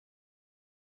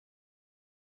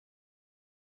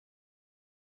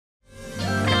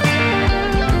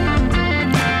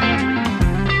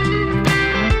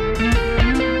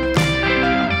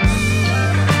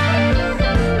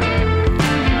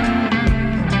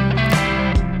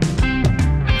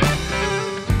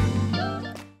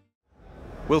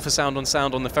Will for Sound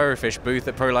on the Ferrofish booth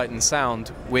at ProLight &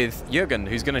 Sound with Jürgen,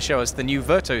 who's going to show us the new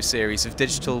Verto series of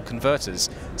digital converters.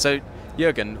 So,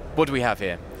 Jürgen, what do we have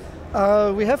here?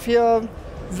 We have here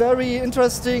very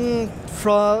interesting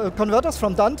converters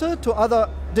from Dante to other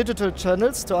digital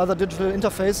channels, to other digital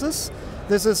interfaces.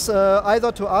 This is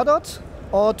either to ADAT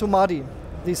or to MADI,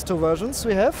 these two versions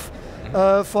we have.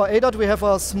 For ADAT we have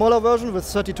a smaller version with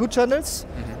 32 channels.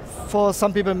 For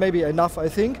some people maybe enough, I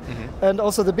think. And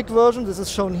also the big version, this is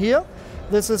shown here.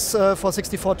 This is for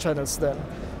 64 channels then.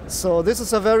 So this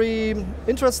is a very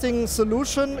interesting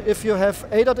solution if you have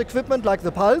ADAT equipment like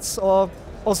the Pulse or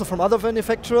also from other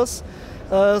manufacturers.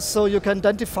 So you can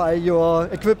identify your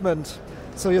equipment.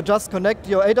 So you just connect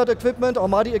your ADAT equipment or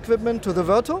MADI equipment to the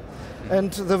Verto,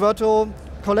 and the Verto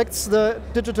collects the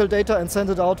digital data and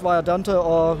sends it out via Dante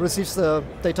or receives the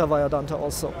data via Dante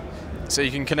also. So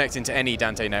you can connect into any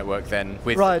Dante network then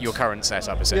with your current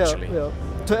setup essentially? Yeah.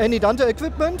 To any Dante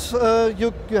equipment,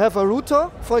 you have a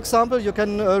router, for example. You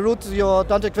can route your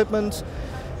Dante equipment,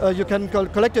 you can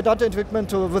collect your Dante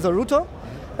equipment with a router,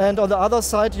 and on the other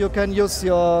side you can use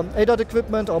your ADAT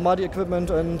equipment or MADI equipment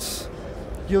and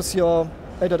use your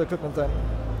ADAT equipment then.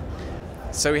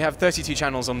 So we have 32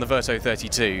 channels on the Verto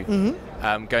 32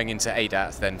 going into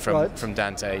ADAT then from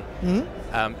Dante.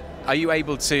 Are you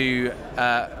able to,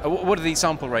 what are the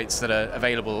sample rates that are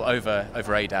available over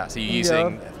ADAT? Are you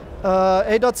using?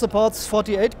 ADAT supports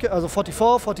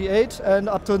 44, 48 and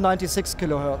up to 96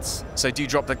 kilohertz. So do you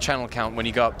drop the channel count when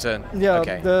you go up to? Yeah,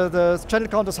 okay. the channel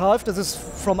count is halved. This is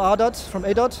from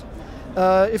ADAT.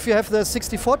 If you have the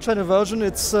 64 channel version,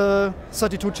 it's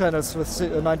 32 channels with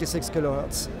 96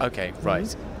 kilohertz. Okay,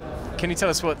 right. Can you tell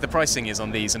us what the pricing is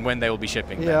on these and when they will be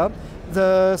shipping? Yeah,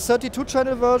 the 32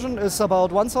 channel version is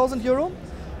about 1,000 euro,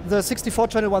 the 64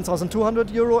 channel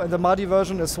 1,200 euro, and the MADI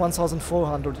version is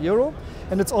 1,400 euro.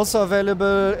 And it's also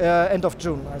available end of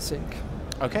June, I think.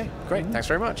 Okay, great. Thanks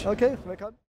very much. Okay,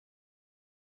 welcome.